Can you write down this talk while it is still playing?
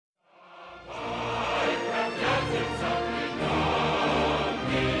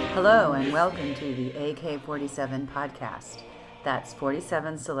Hello and welcome to the AK-47 podcast. That's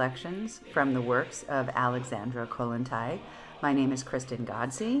 47 selections from the works of Alexandra Kollontai. My name is Kristen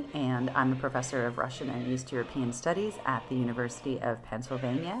Godsey, and I'm a professor of Russian and East European Studies at the University of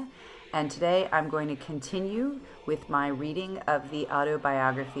Pennsylvania. And today I'm going to continue with my reading of the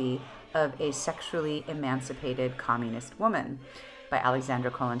autobiography of a sexually emancipated communist woman by Alexandra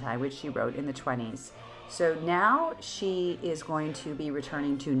Kollontai, which she wrote in the 1920s. So now she is going to be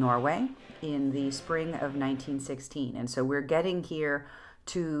returning to Norway in the spring of 1916. And so we're getting here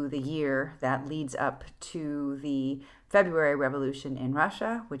to the year that leads up to the February Revolution in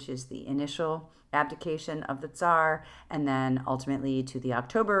Russia, which is the initial abdication of the Tsar, and then ultimately to the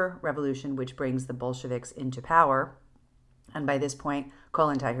October Revolution, which brings the Bolsheviks into power. And by this point,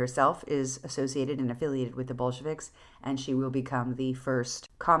 Kollontai herself is associated and affiliated with the Bolsheviks, and she will become the first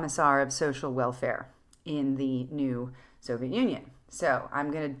Commissar of Social Welfare in the new Soviet Union. So I'm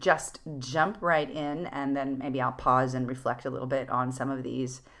going to just jump right in, and then maybe I'll pause and reflect a little bit on some of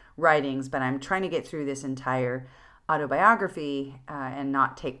these writings, but I'm trying to get through this entire autobiography and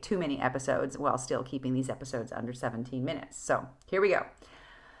not take too many episodes while still keeping these episodes under 17 minutes. So here we go.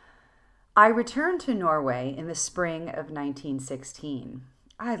 I returned to Norway in the spring of 1916.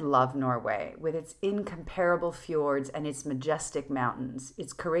 I love Norway, with its incomparable fjords and its majestic mountains,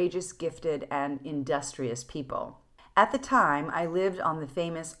 its courageous, gifted, and industrious people. At the time, I lived on the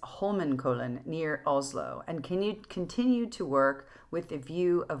famous Holmenkollen near Oslo and continued to work with the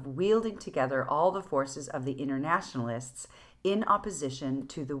view of wielding together all the forces of the internationalists in opposition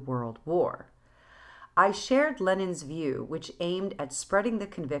to the World War. I shared Lenin's view, which aimed at spreading the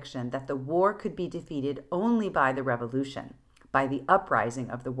conviction that the war could be defeated only by the revolution, by the uprising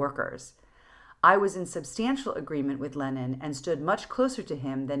of the workers. I was in substantial agreement with Lenin and stood much closer to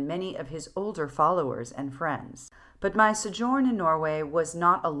him than many of his older followers and friends. But my sojourn in Norway was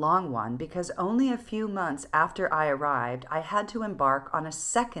not a long one, because only a few months after I arrived, I had to embark on a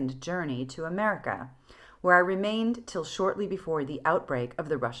second journey to America, where I remained till shortly before the outbreak of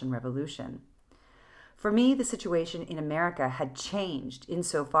the Russian Revolution. For me, the situation in America had changed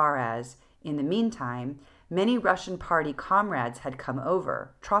insofar as, in the meantime, many Russian party comrades had come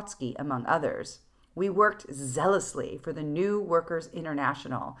over, Trotsky among others. We worked zealously for the new Workers'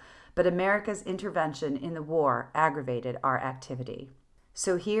 International, but America's intervention in the war aggravated our activity.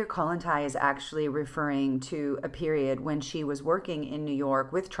 So here Kollontai is actually referring to a period when she was working in New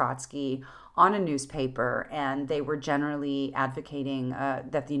York with Trotsky on a newspaper, and they were generally advocating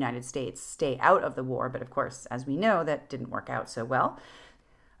that the United States stay out of the war. But of course, as we know, that didn't work out so well.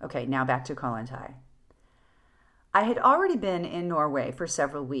 Okay, now back to Kollontai. I had already been in Norway for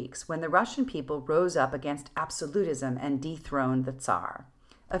several weeks when the Russian people rose up against absolutism and dethroned the Tsar.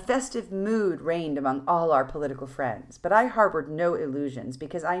 A festive mood reigned among all our political friends, but I harbored no illusions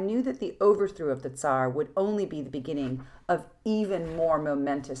because I knew that the overthrow of the Tsar would only be the beginning of even more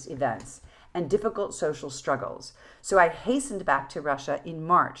momentous events and difficult social struggles, so I hastened back to Russia in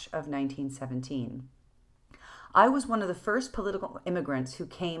March of 1917. I was one of the first political immigrants who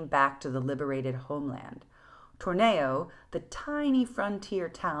came back to the liberated homeland. Torneo, the tiny frontier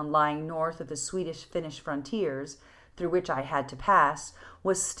town lying north of the Swedish-Finnish frontiers, through which I had to pass,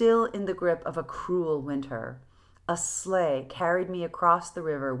 was still in the grip of a cruel winter. A sleigh carried me across the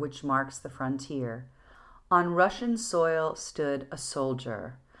river which marks the frontier. On Russian soil stood a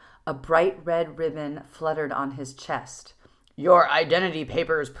soldier. A bright red ribbon fluttered on his chest. "Your identity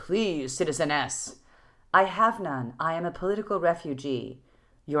papers, please, citizeness." "I have none. I am a political refugee."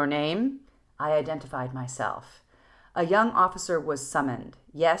 "Your name?" I identified myself. A young officer was summoned.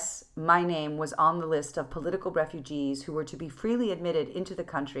 Yes, my name was on the list of political refugees who were to be freely admitted into the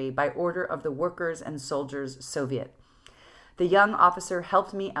country by order of the Workers' and Soldiers' Soviet. The young officer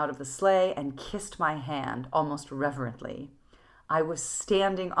helped me out of the sleigh and kissed my hand almost reverently. I was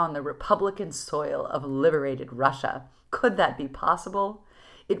standing on the Republican soil of liberated Russia. Could that be possible?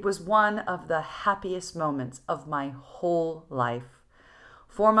 It was one of the happiest moments of my whole life.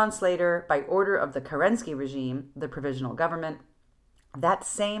 4 months later, by order of the Kerensky regime, the provisional government, that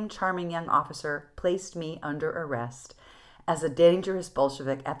same charming young officer placed me under arrest as a dangerous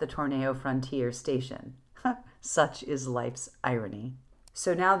Bolshevik at the Torneo frontier station. Such is life's irony.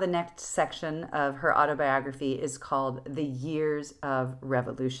 So now the next section of her autobiography is called The Years of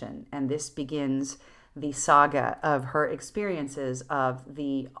Revolution, and this begins the saga of her experiences of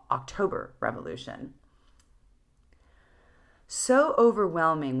the October Revolution. So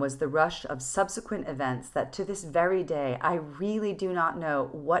overwhelming was the rush of subsequent events that to this very day, I really do not know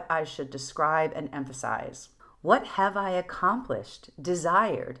what I should describe and emphasize. What have I accomplished,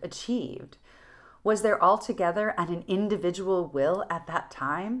 desired, achieved? Was there altogether an individual will at that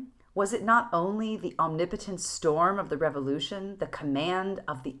time? Was it not only the omnipotent storm of the revolution, the command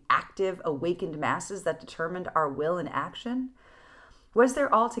of the active, awakened masses that determined our will and action? Was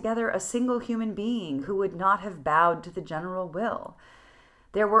there altogether a single human being who would not have bowed to the general will?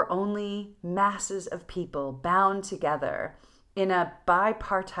 There were only masses of people bound together in a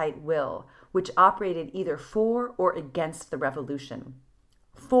bipartite will which operated either for or against the revolution,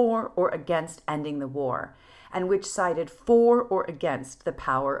 for or against ending the war, and which sided for or against the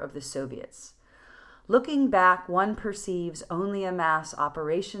power of the Soviets. Looking back, one perceives only a mass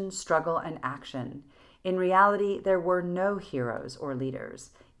operation, struggle, and action. In reality, there were no heroes or leaders.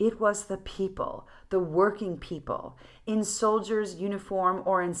 It was the people, the working people, in soldiers' uniform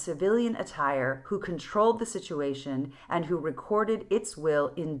or in civilian attire, who controlled the situation and who recorded its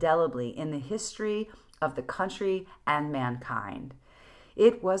will indelibly in the history of the country and mankind.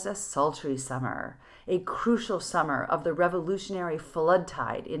 It was a sultry summer, a crucial summer of the revolutionary flood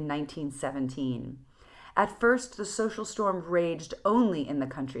tide in 1917. At first, the social storm raged only in the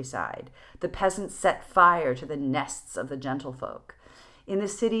countryside. The peasants set fire to the nests of the gentlefolk. In the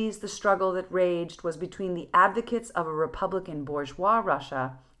cities, the struggle that raged was between the advocates of a Republican bourgeois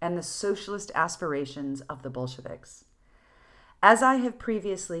Russia and the socialist aspirations of the Bolsheviks. As I have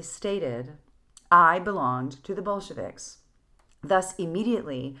previously stated, I belonged to the Bolsheviks. Thus,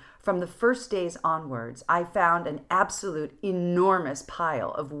 immediately, from the first days onwards, I found an absolute enormous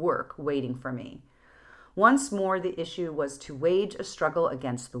pile of work waiting for me. Once more, the issue was to wage a struggle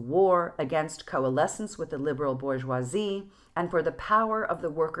against the war, against coalescence with the liberal bourgeoisie, and for the power of the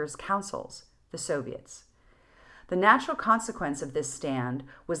workers' councils, the Soviets. The natural consequence of this stand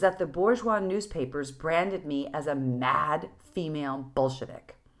was that the bourgeois newspapers branded me as a mad female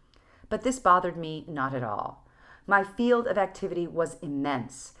Bolshevik. But this bothered me not at all. My field of activity was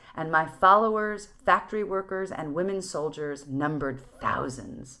immense, and my followers, factory workers, and women soldiers numbered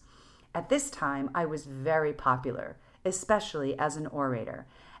thousands. At this time, I was very popular, especially as an orator,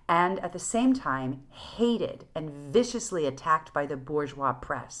 and at the same time hated and viciously attacked by the bourgeois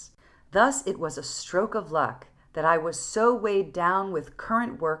press. Thus, it was a stroke of luck that I was so weighed down with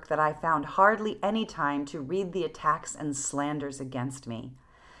current work that I found hardly any time to read the attacks and slanders against me.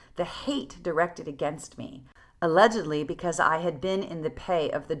 The hate directed against me, allegedly because I had been in the pay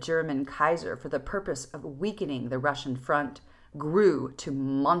of the German Kaiser for the purpose of weakening the Russian front, grew to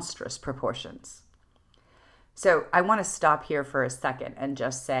monstrous proportions. So I want to stop here for a second and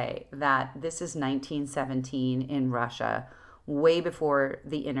just say that this is 1917 in Russia, way before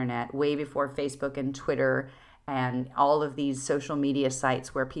the internet, way before Facebook and Twitter and all of these social media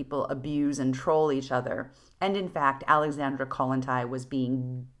sites where people abuse and troll each other. And in fact, Alexandra Kollontai was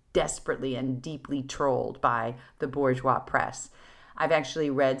being desperately and deeply trolled by the bourgeois press. I've actually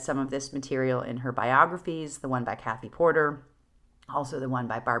read some of this material in her biographies, the one by Kathy Porter, also the one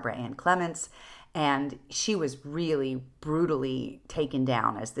by Barbara Ann Clements, and she was really brutally taken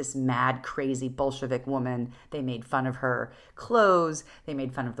down as this mad, crazy Bolshevik woman. They made fun of her clothes, they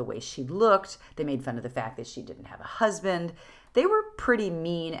made fun of the way she looked, they made fun of the fact that she didn't have a husband. They were pretty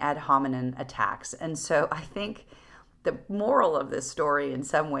mean ad hominem attacks, and so I think the moral of this story in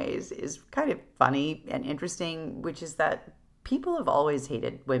some ways is kind of funny and interesting, which is that people have always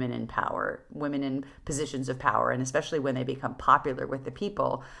hated women in power, women in positions of power, and especially when they become popular with the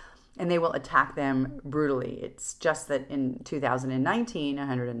people, and they will attack them brutally. It's just that in 2019,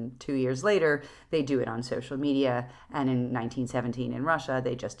 102 years later, they do it on social media, and in 1917 in Russia,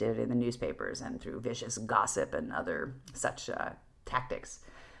 they just did it in the newspapers and through vicious gossip and other such tactics.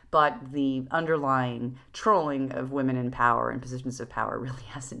 But the underlying trolling of women in power and positions of power really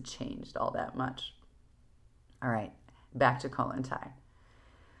hasn't changed all that much. All right, back to Kollontai.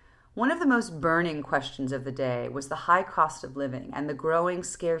 One of the most burning questions of the day was the high cost of living and the growing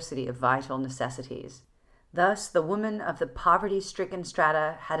scarcity of vital necessities. Thus, the woman of the poverty-stricken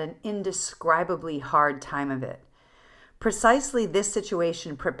strata had an indescribably hard time of it. Precisely this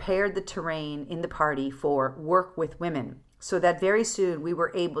situation prepared the terrain in the party for work with women, so that very soon we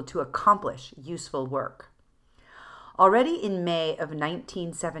were able to accomplish useful work. Already in May of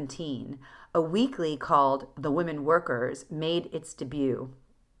 1917, a weekly called The Women Workers made its debut.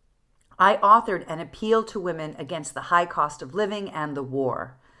 I authored an appeal to women against the high cost of living and the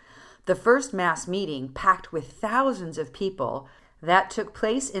war. The first mass meeting, packed with thousands of people, that took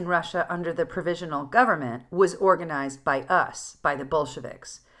place in Russia under the provisional government was organized by us, by the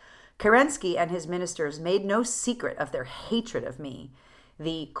Bolsheviks. Kerensky and his ministers made no secret of their hatred of me,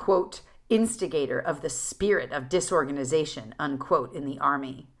 the, quote, instigator of the spirit of disorganization, unquote, in the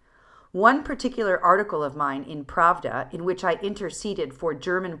army. One particular article of mine in Pravda, in which I interceded for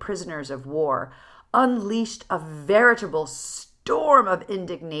German prisoners of war, unleashed a veritable storm of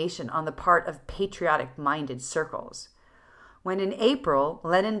indignation on the part of patriotic-minded circles. When in April,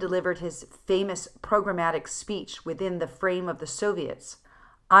 Lenin delivered his famous programmatic speech within the frame of the Soviets,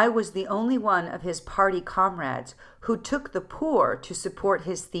 I was the only one of his party comrades who took the poor to support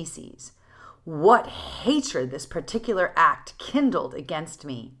his theses. What hatred this particular act kindled against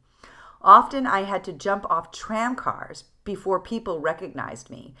me! Often I had to jump off tram cars before people recognized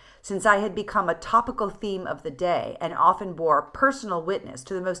me, since I had become a topical theme of the day and often bore personal witness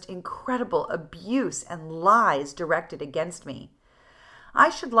to the most incredible abuse and lies directed against me. I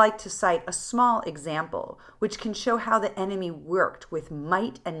should like to cite a small example which can show how the enemy worked with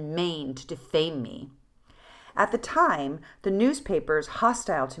might and main to defame me. At the time, the newspapers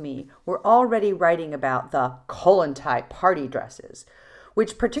hostile to me were already writing about the Kollontai party dresses,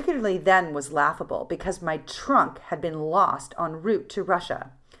 which particularly then was laughable because my trunk had been lost en route to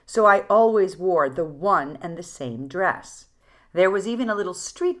Russia, so I always wore the one and the same dress. There was even a little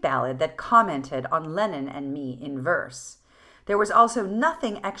street ballad that commented on Lenin and me in verse. There was also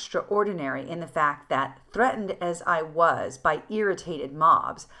nothing extraordinary in the fact that, threatened as I was by irritated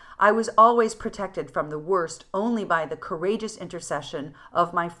mobs, I was always protected from the worst only by the courageous intercession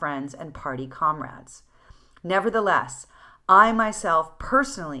of my friends and party comrades. Nevertheless, I myself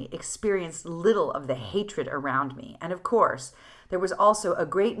personally experienced little of the hatred around me, and of course, there was also a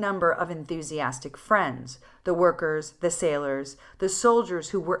great number of enthusiastic friends, the workers, the sailors, the soldiers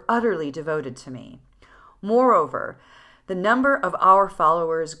who were utterly devoted to me. Moreover, the number of our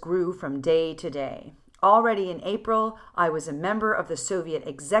followers grew from day to day. Already in April, I was a member of the Soviet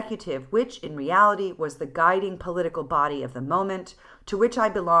executive, which in reality was the guiding political body of the moment, to which I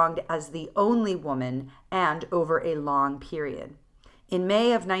belonged as the only woman and over a long period. In May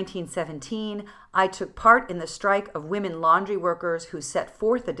of 1917, I took part in the strike of women laundry workers who set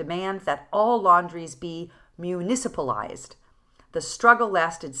forth a demand that all laundries be municipalized. The struggle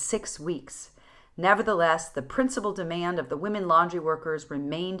lasted 6 weeks. Nevertheless, the principal demand of the women laundry workers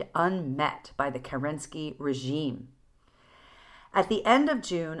remained unmet by the Kerensky regime. At the end of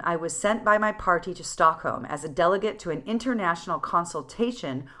June, I was sent by my party to Stockholm as a delegate to an international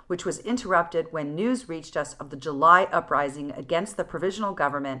consultation which was interrupted when news reached us of the July uprising against the provisional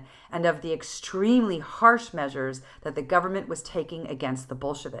government and of the extremely harsh measures that the government was taking against the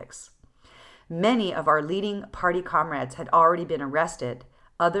Bolsheviks. Many of our leading party comrades had already been arrested.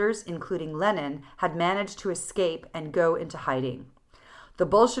 Others, including Lenin, had managed to escape and go into hiding. The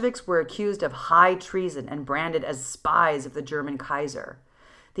Bolsheviks were accused of high treason and branded as spies of the German Kaiser.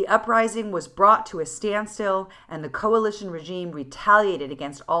 The uprising was brought to a standstill, and the coalition regime retaliated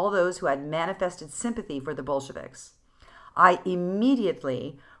against all those who had manifested sympathy for the Bolsheviks. I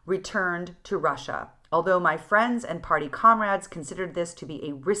immediately returned to Russia, although my friends and party comrades considered this to be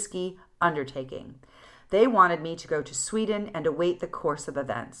a risky undertaking. They wanted me to go to Sweden and await the course of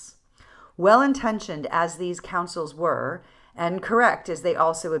events. Well-intentioned as these counsels were, and correct as they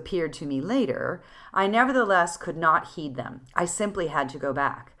also appeared to me later, I nevertheless could not heed them. I simply had to go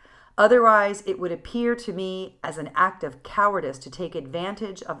back. Otherwise, it would appear to me as an act of cowardice to take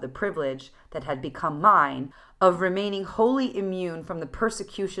advantage of the privilege that had become mine of remaining wholly immune from the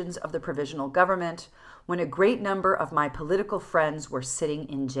persecutions of the provisional government when a great number of my political friends were sitting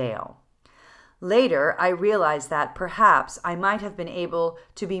in jail. Later, I realized that perhaps I might have been able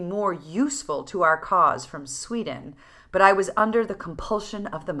to be more useful to our cause from Sweden, but I was under the compulsion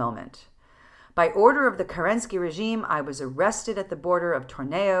of the moment. By order of the Kerensky regime, I was arrested at the border of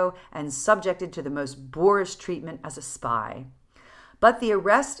Torneo and subjected to the most boorish treatment as a spy. But the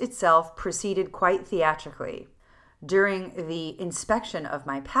arrest itself proceeded quite theatrically. During the inspection of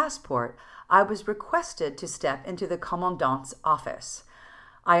my passport, I was requested to step into the commandant's office.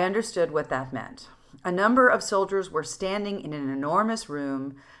 I understood what that meant. A number of soldiers were standing in an enormous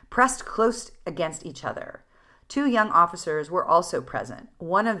room, pressed close against each other. 2 young officers were also present,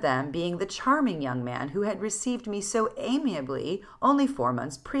 one of them being the charming young man who had received me so amiably only 4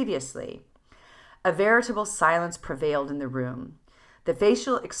 months previously. A veritable silence prevailed in the room. The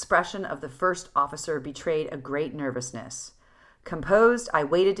facial expression of the first officer betrayed a great nervousness. Composed, I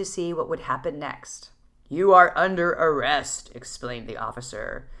waited to see what would happen next. "You are under arrest," explained the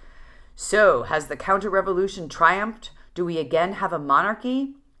officer. "So, has the counter-revolution triumphed? Do we again have a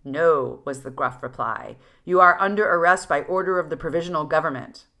monarchy?" "No," was the gruff reply. "You are under arrest by order of the provisional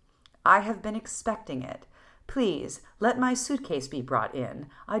government." "I have been expecting it. Please, let my suitcase be brought in.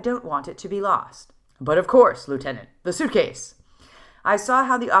 I don't want it to be lost." "But of course, Lieutenant. The suitcase." I saw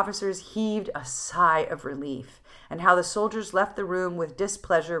how the officers heaved a sigh of relief, and how the soldiers left the room with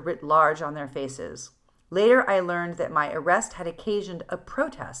displeasure writ large on their faces. Later, I learned that my arrest had occasioned a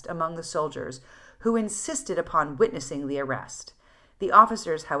protest among the soldiers, who insisted upon witnessing the arrest. The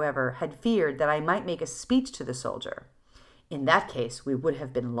officers, however, had feared that I might make a speech to the soldier. In that case, we would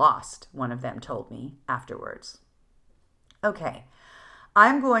have been lost, one of them told me afterwards. Okay,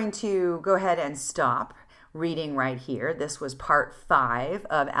 I'm going to go ahead and stop reading right here. This was part 5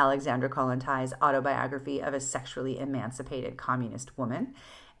 of Alexandra Kollontais' autobiography of a sexually emancipated communist woman.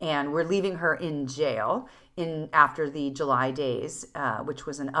 And we're leaving her in jail after the July Days, which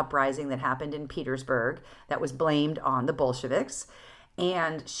was an uprising that happened in Petersburg that was blamed on the Bolsheviks.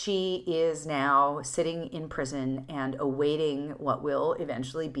 And she is now sitting in prison and awaiting what will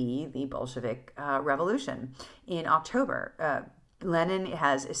eventually be the Bolshevik Revolution in October. Lenin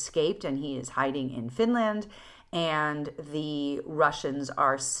has escaped and he is hiding in Finland, and the Russians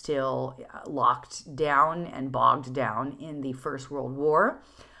are still locked down and bogged down in the First World War.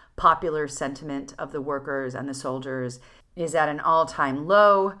 Popular sentiment of the workers and the soldiers is at an all-time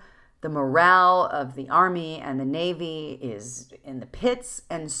low. The morale of the army and the navy is in the pits,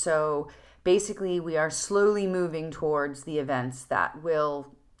 and so basically we are slowly moving towards the events that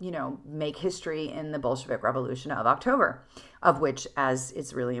will make history in the Bolshevik Revolution of October, of which, as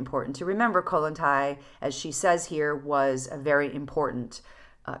it's really important to remember, Kollontai, as she says here, was a very important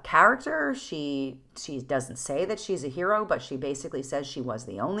character. She doesn't say that she's a hero, but she basically says she was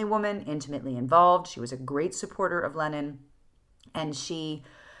the only woman intimately involved. She was a great supporter of Lenin, and she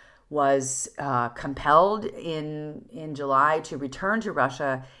was compelled in July to return to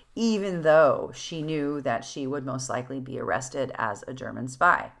Russia, even though she knew that she would most likely be arrested as a German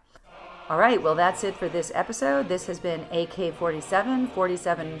spy. All right, well, that's it for this episode. This has been AK-47,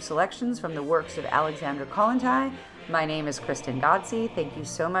 47 selections from the works of Alexandra Kollontai. My name is Kristen Godsey. Thank you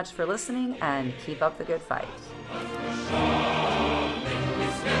so much for listening, and keep up the good fight.